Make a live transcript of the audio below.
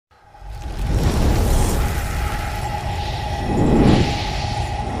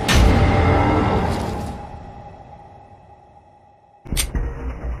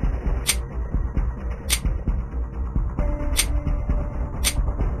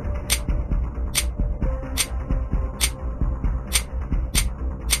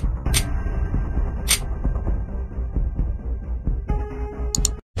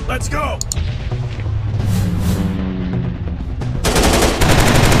Let's go!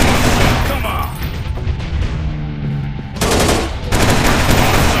 Come on!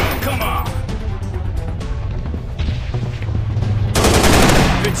 Come on!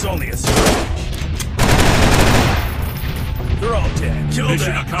 It's only a scratch. They're all dead. Kill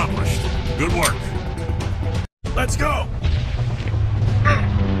Mission them. accomplished. Good work. Let's go!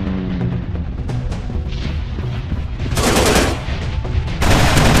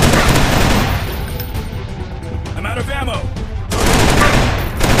 I'm out of ammo!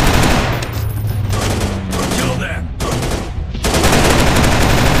 Kill them!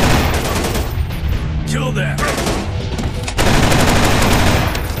 Kill them!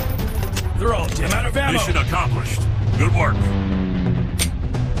 They're all dead. I'm out of ammo! Mission accomplished. Good work.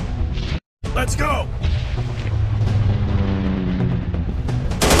 Let's go!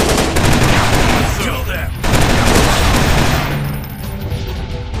 Kill them!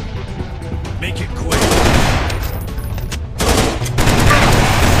 Make it quick!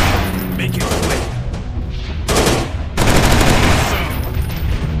 Make it quick!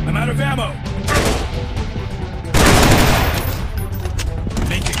 I'm out of ammo!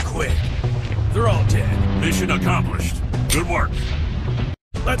 Make it quick! They're all dead. Mission accomplished. Good work.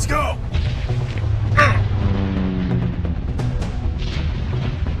 Let's go!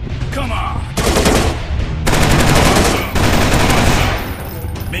 Come on!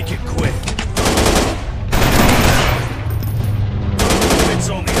 Make it quick! It's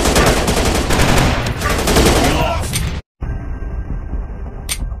only a step. We lost.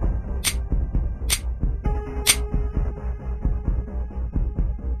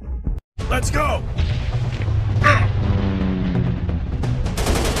 Let's go!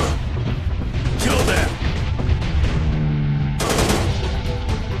 Kill them!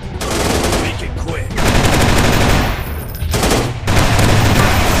 Make it quick!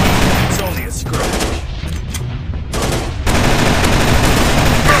 It's only a scratch.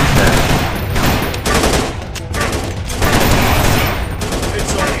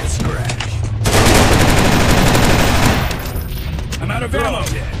 It's only a scratch. I'm out of ammo!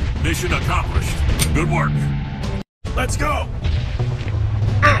 Mission accomplished. Good work. Let's go!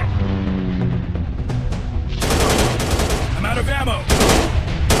 I'm out of ammo!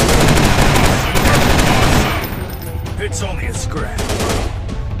 It's only a scratch.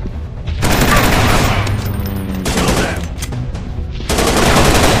 Kill them!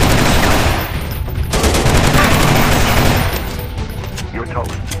 You're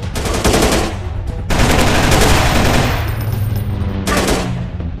toast.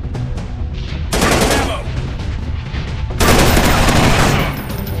 Ammo!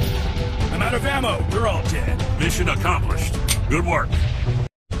 I'm out of ammo! They're all dead. Mission accomplished. Good work.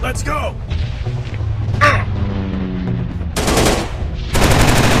 Let's go!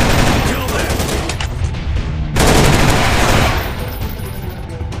 Kill them!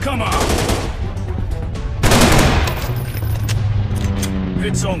 Come on!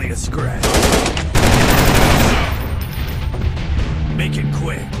 It's only a scratch. Make it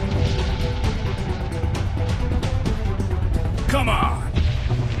quick. Come on!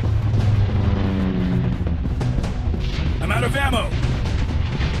 I'm out of ammo!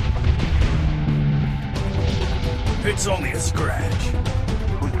 It's only a scratch.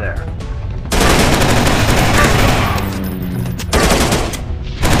 Who's there?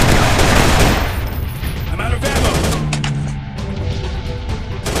 I'm out of ammo!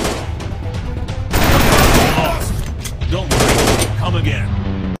 Lost. Don't worry. Come again.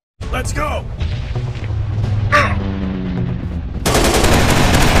 Let's go!